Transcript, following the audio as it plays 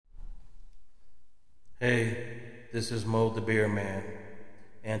Hey, this is Mo the Beer Man,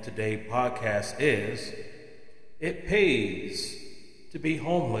 and today's podcast is It Pays to Be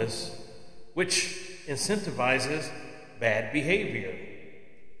Homeless, which incentivizes bad behavior.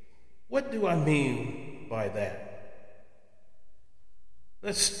 What do I mean by that?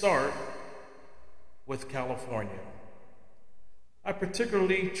 Let's start with California. I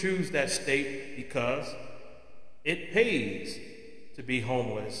particularly choose that state because it pays to be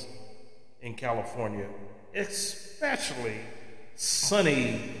homeless in California, especially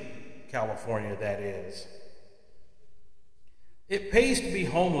sunny California, that is. It pays to be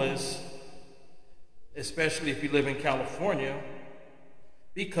homeless, especially if you live in California,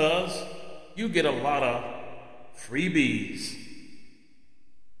 because you get a lot of freebies.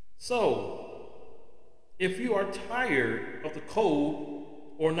 So, if you are tired of the cold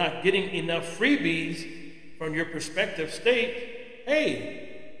or not getting enough freebies from your prospective state, hey,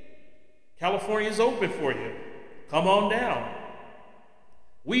 California is open for you. Come on down.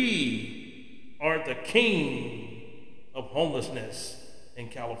 We are the king of homelessness in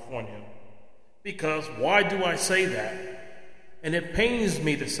California. Because why do I say that? And it pains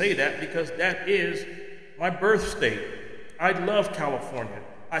me to say that because that is my birth state. I love California.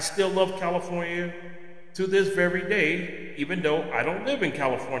 I still love California to this very day, even though I don't live in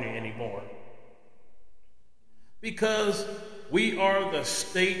California anymore. Because we are the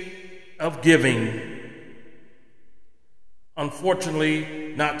state of giving.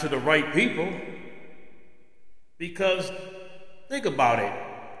 Unfortunately, not to the right people. Because think about it.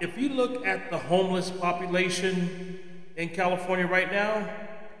 If you look at the homeless population in California right now,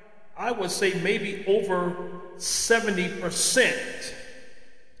 I would say maybe over 70%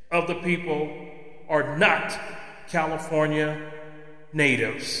 of the people are not California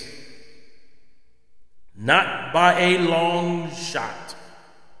natives. Not by a long shot.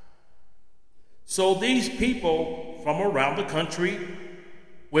 So these people from around the country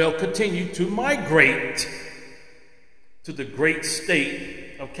will continue to migrate to the great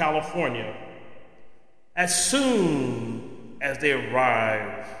state of California as soon as they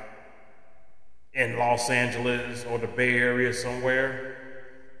arrive in Los Angeles or the Bay Area somewhere.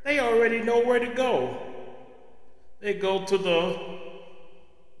 They already know where to go. They go to the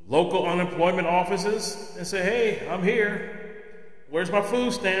local unemployment offices and say, hey, I'm here. Where's my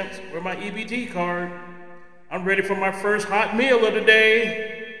food stamps? Where's my EBT card? I'm ready for my first hot meal of the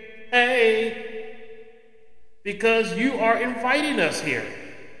day. Hey, because you are inviting us here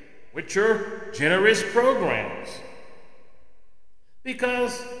with your generous programs.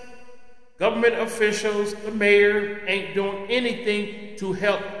 Because government officials, the mayor, ain't doing anything to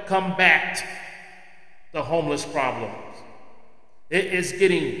help combat the homeless problems. It is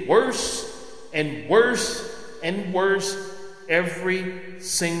getting worse and worse and worse every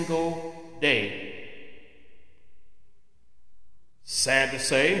single day. Sad to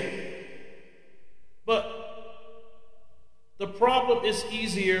say, but the problem is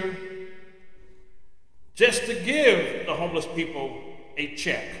easier just to give the homeless people a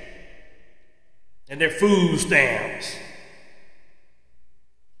check and their food stamps.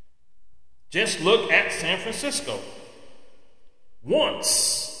 Just look at San Francisco.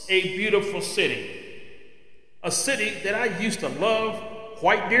 Once a beautiful city. A city that I used to love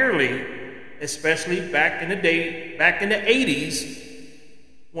quite dearly, especially back in the 80s,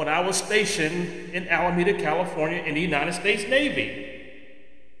 when I was stationed in Alameda, California in the United States Navy.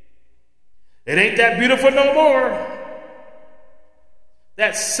 It ain't that beautiful no more.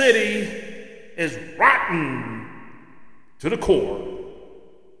 That city is rotten to the core.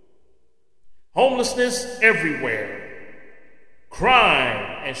 Homelessness everywhere.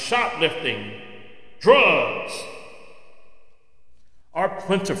 Crime and shoplifting, drugs are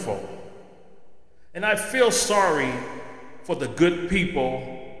plentiful. And I feel sorry for the good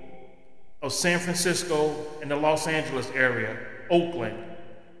people of San Francisco and the Los Angeles area, Oakland,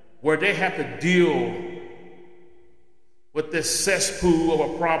 where they have to deal with this cesspool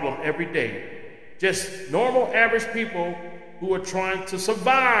of a problem every day. Just normal, average people who are trying to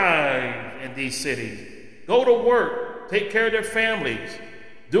survive in these cities, go to work, take care of their families,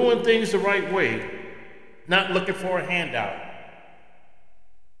 doing things the right way, not looking for a handout.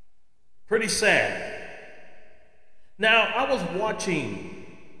 Pretty sad. Now, I was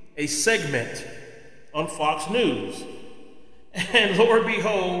watching a segment on Fox News, and lo and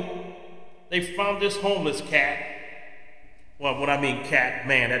behold, they found this homeless cat. Well, when I mean cat,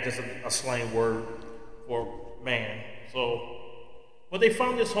 man, that's just a slang word for man. But they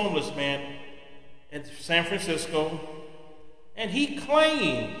found this homeless man in San Francisco, and he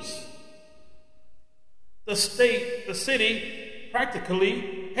claims the city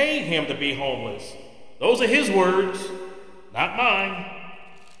practically paid him to be homeless. Those are his words, not mine.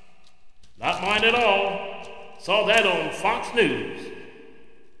 Not mine at all. Saw that on Fox News.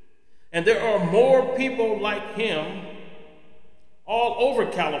 And there are more people like him all over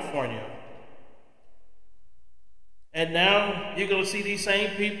California. And now you're going to see these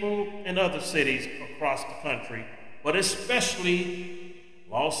same people in other cities across the country, but especially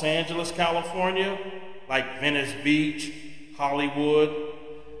Los Angeles, California, like Venice Beach, Hollywood,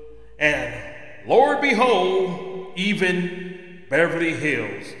 and Lord behold, even Beverly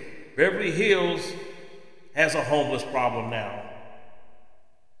Hills. Beverly Hills has a homeless problem now.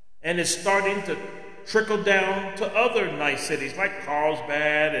 And it's starting to trickle down to other nice cities like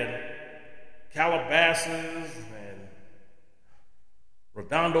Carlsbad and Calabasas and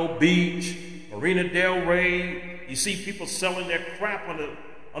Redondo Beach, Marina Del Rey. You see people selling their crap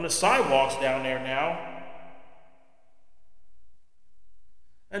on the sidewalks down there now.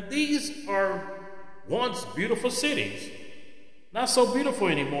 And these are once beautiful cities. Not so beautiful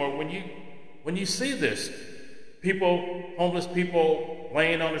anymore when you see this. People, homeless people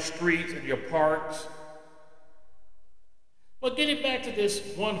laying on the streets in your parks. But getting back to this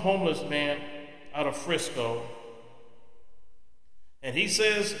one homeless man out of Frisco, and he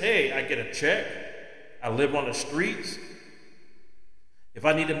says, hey, I get a check, I live on the streets. If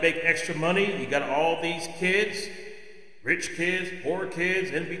I need to make extra money, you got all these kids, rich kids, poor kids,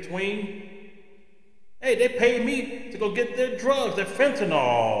 in between. Hey, they pay me to go get their drugs, their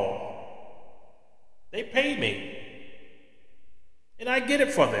fentanyl. They pay me. And I get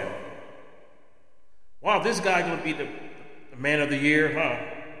it for them. Wow, this guy's going to be the man of the year, huh?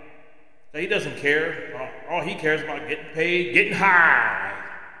 He doesn't care. All he cares about getting paid, getting high.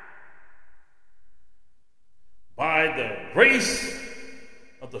 By the grace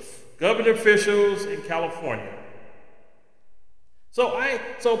of the government officials in California.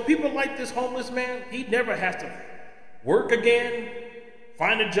 So people like this homeless man, he never has to work again,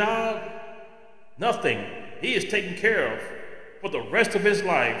 find a job, nothing. He is taken care of for the rest of his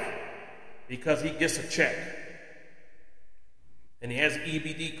life because he gets a check. And he has an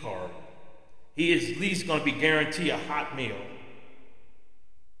EBD card. He is at least going to be guaranteed a hot meal.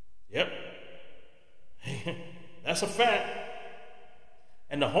 Yep. That's a fact.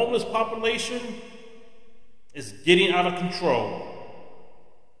 And the homeless population is getting out of control.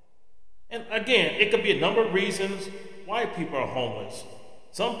 And again, it could be a number of reasons why people are homeless.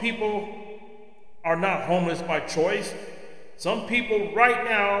 Some people are not homeless by choice. Some people right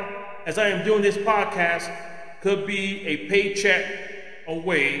now, as I am doing this podcast, could be a paycheck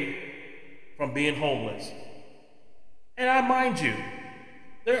away from being homeless. And I mind you,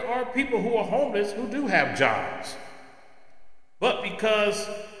 there are people who are homeless who do have jobs. But because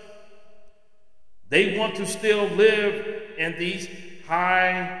they want to still live in these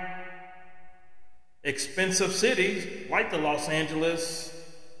high, expensive cities like the Los Angeles,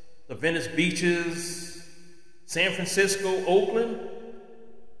 the Venice Beaches, San Francisco, Oakland,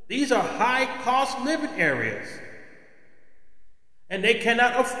 these are high-cost living areas. And they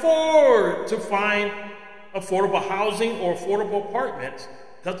cannot afford to find affordable housing or affordable apartments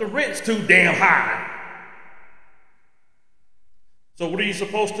because the rent's too damn high. So what are you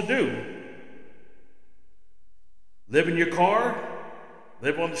supposed to do? Live in your car?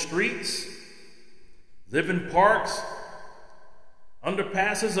 Live on the streets? Live in parks?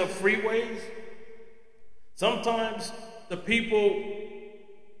 Underpasses of freeways? Sometimes the people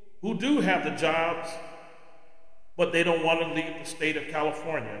who do have the jobs, but they don't want to leave the state of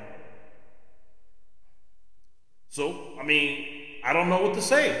California. So, I don't know what to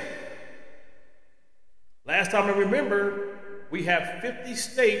say. Last time I remember, we have 50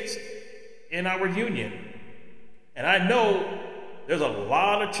 states in our union. And I know there's a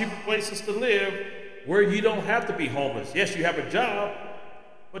lot of cheaper places to live where you don't have to be homeless. Yes, you have a job,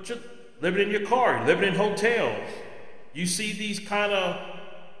 but you're living in your car, you're living in hotels. You see these kind of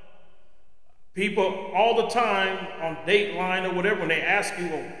people all the time on Dateline or whatever when they ask you,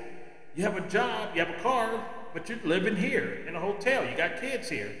 well, you have a job, you have a car, but you're living here in a hotel. You got kids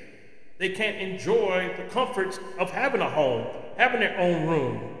here. They can't enjoy the comforts of having a home, having their own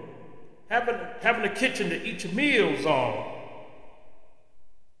room, having a kitchen to eat your meals on,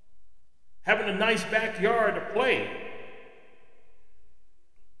 having a nice backyard to play.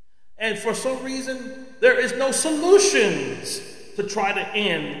 And for some reason, there is no solutions to try to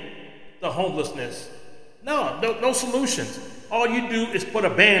end the homelessness. No solutions. All you do is put a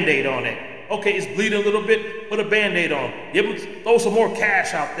Band-Aid on it. Okay, it's bleeding a little bit, put a Band-Aid on. Throw some more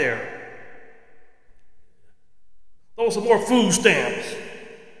cash out there. Throw some more food stamps.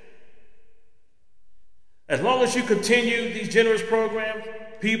 As long as you continue these generous programs,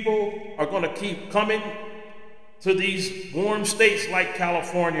 people are going to keep coming to these warm states like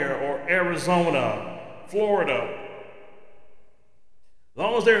California or Arizona, Florida.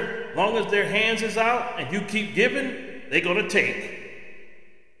 Long as their hands is out and you keep giving, they're going to take.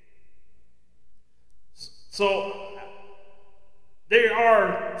 So there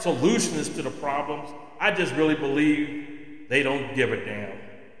are solutions to the problems. I just really believe they don't give a damn.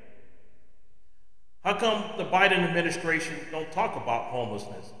 How come the Biden administration don't talk about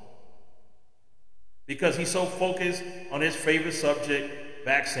homelessness? Because he's so focused on his favorite subject,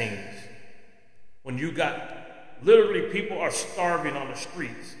 vaccines. When you got literally people are starving on the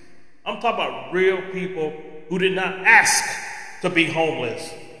streets. I'm talking about real people who did not ask to be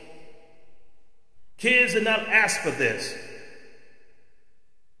homeless. Kids did not ask for this.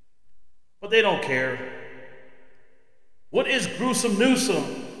 But they don't care. What is Gruesome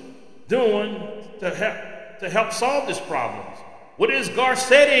Newsom doing to help solve this problem? What is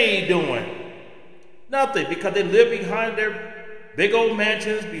Garcetti doing? Nothing, because they live behind their big old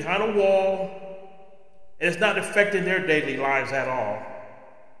mansions, behind a wall, and it's not affecting their daily lives at all.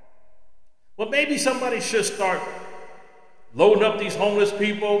 Well, maybe somebody should start loading up these homeless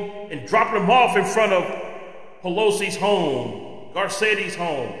people and dropping them off in front of Pelosi's home, Garcetti's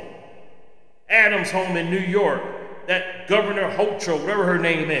home, Adams' home in New York, that Governor Hochul, whatever her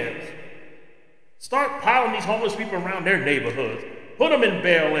name is. Start piling these homeless people around their neighborhoods. Put them in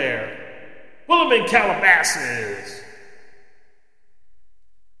Bel Air. Put them in Calabasas.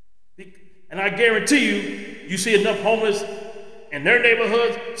 And I guarantee you see enough homeless in their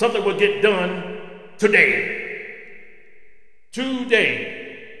neighborhoods, something will get done today.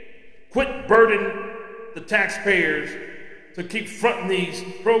 Today. Quit burdening the taxpayers to keep fronting these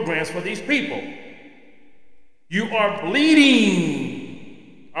programs for these people. You are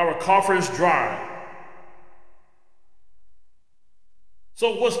bleeding our coffers dry.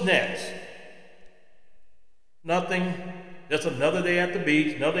 So what's next? Nothing. Just another day at the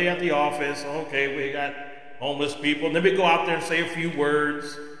beach, another day at the office. Okay, we got homeless people. And then we go out there and say a few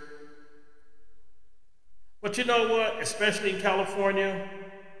words. But you know what? Especially in California,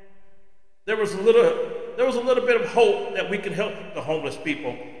 there was a little bit of hope that we could help the homeless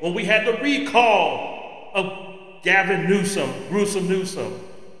people when we had the recall of Gavin Newsom, Gruesome Newsom.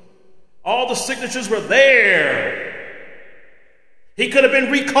 All the signatures were there. He could have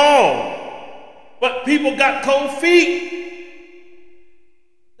been recalled, but people got cold feet.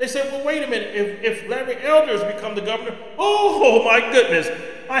 They said, well, wait a minute, if Larry Elders become the governor, oh my goodness,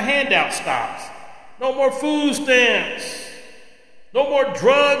 my handout stops. No more food stamps. No more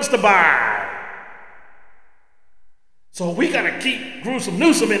drugs to buy. So we got to keep Gruesome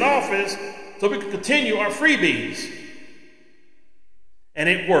Newsom in office so we can continue our freebies. And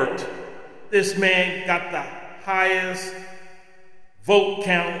it worked. This man got the highest vote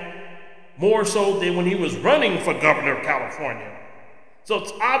count, more so than when he was running for governor of California. So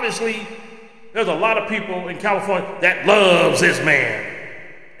it's obviously there's a lot of people in California that loves this man,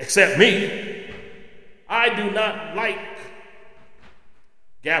 except me. I do not like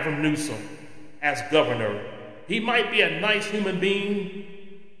Gavin Newsom as governor. He might be a nice human being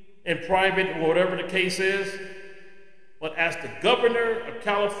in private or whatever the case is, but as the governor of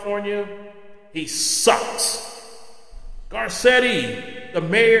California, he sucks. Garcetti, the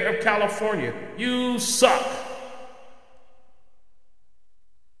mayor of California, you suck.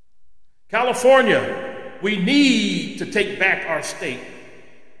 California, we need to take back our state.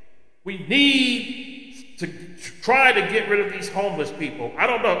 We need to try to get rid of these homeless people. I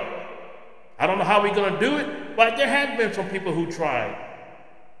don't know how we're going to do it, but there have been some people who tried.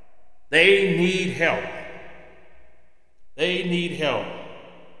 They need help. They need help.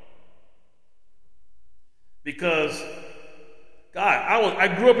 Because, God, I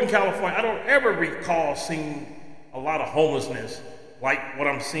grew up in California. I don't ever recall seeing a lot of homelessness like what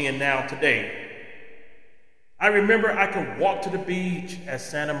I'm seeing now today. I remember I could walk to the beach at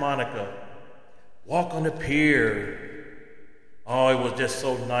Santa Monica, walk on the pier. Oh, it was just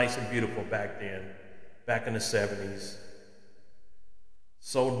so nice and beautiful back then, back in the 70s.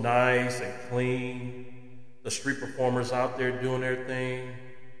 So nice and clean. The street performers out there doing their thing.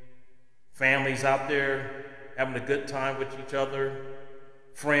 Families out there having a good time with each other.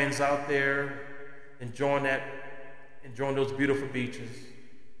 Friends out there enjoying those beautiful beaches.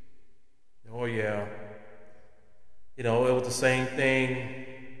 Oh yeah. You know, it was the same thing,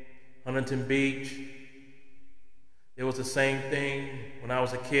 Huntington Beach. It was the same thing when I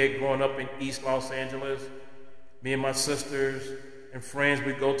was a kid growing up in East Los Angeles. Me and my sisters and friends,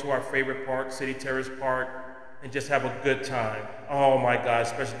 we'd go to our favorite park, City Terrace Park, and just have a good time. Oh my God,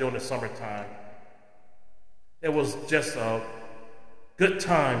 especially during the summertime. It was just a Good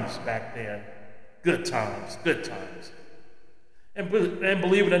times back then. Good times, good times. And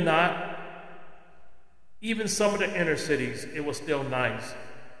believe it or not, even some of the inner cities, it was still nice.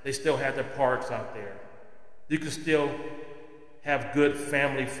 They still had their parks out there. You could still have good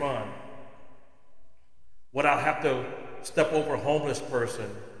family fun without having to step over a homeless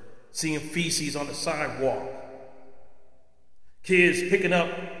person, seeing feces on the sidewalk, kids picking up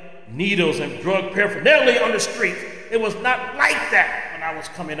needles and drug paraphernalia on the street. It was not like that when I was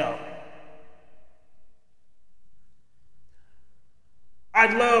coming up.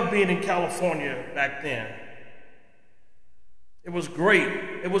 I loved being in California back then. It was great.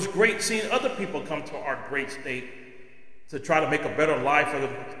 It was great seeing other people come to our great state to try to make a better life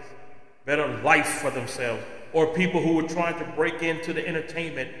for themselves, or people who were trying to break into the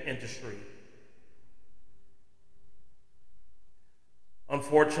entertainment industry.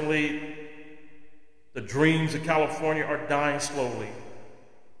 Unfortunately, the dreams of California are dying slowly.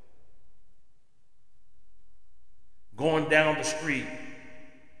 Going down the street,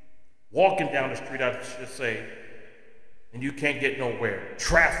 walking down the street, I should say, and you can't get nowhere.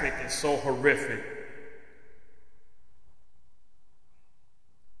 Traffic is so horrific.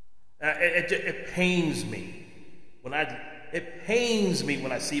 It pains me when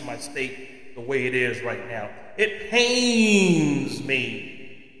I see my state the way it is right now. It pains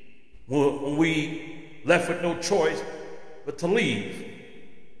me when we left with no choice but to leave.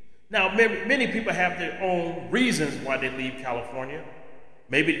 Now, many people have their own reasons why they leave California.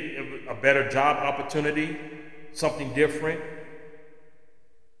 Maybe a better job opportunity, something different.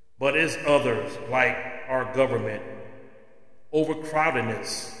 But it's others, like our government,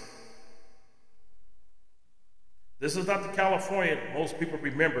 overcrowdedness. This is not the California most people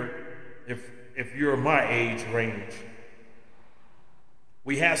remember if you're my age range.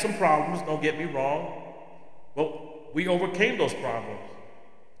 We had some problems, don't get me wrong, but we overcame those problems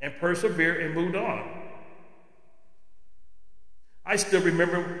and persevered and moved on. I still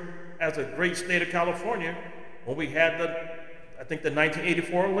remember, as a great state of California, when we had the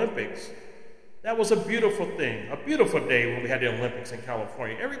 1984 Olympics. That was a beautiful thing, a beautiful day when we had the Olympics in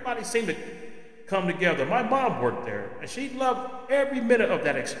California. Everybody seemed to come together. My mom worked there, and she loved every minute of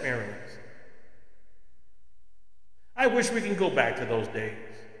that experience. I wish we can go back to those days.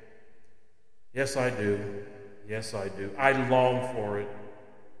 Yes, I do. Yes, I do. I long for it.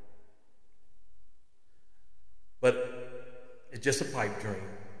 But it's just a pipe dream.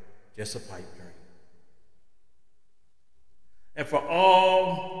 Just a pipe dream. And for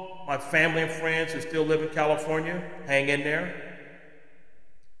all my family and friends who still live in California, hang in there.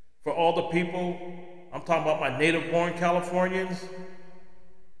 For all the people, I'm talking about my native-born Californians,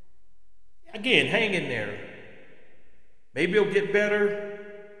 again, hang in there. Maybe it'll get better,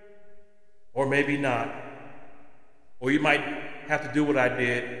 or maybe not. Or you might have to do what I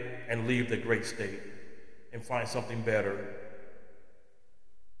did and leave the great state and find something better.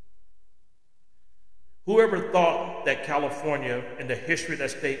 Whoever thought that California and the history of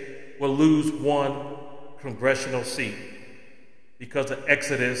that state will lose one congressional seat because of the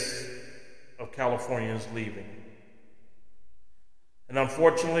exodus of Californians leaving. And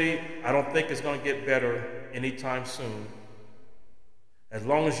unfortunately, I don't think it's going to get better anytime soon. As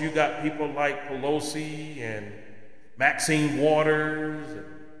long as you got people like Pelosi and Maxine Waters and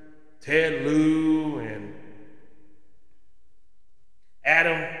Ted Lieu and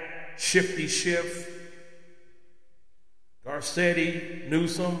Adam Shifty Schiff, Garcetti,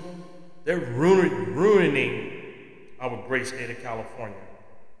 Newsom, they're ruining our great state of California.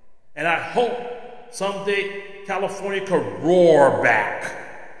 And I hope someday California could roar back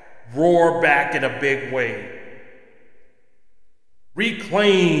in a big way.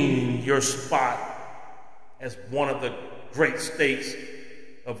 Reclaim your spot as one of the great states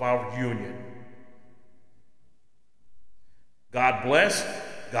of our union. God bless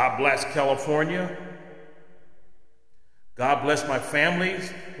California. God bless my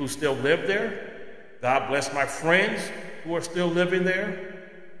families who still live there. God bless my friends who are still living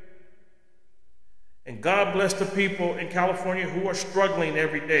there. And God bless the people in California who are struggling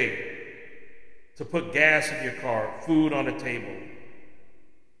every day to put gas in your car, food on the table,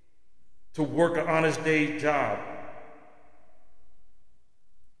 to work an honest day's job.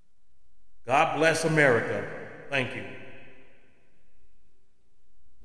 God bless America. Thank you.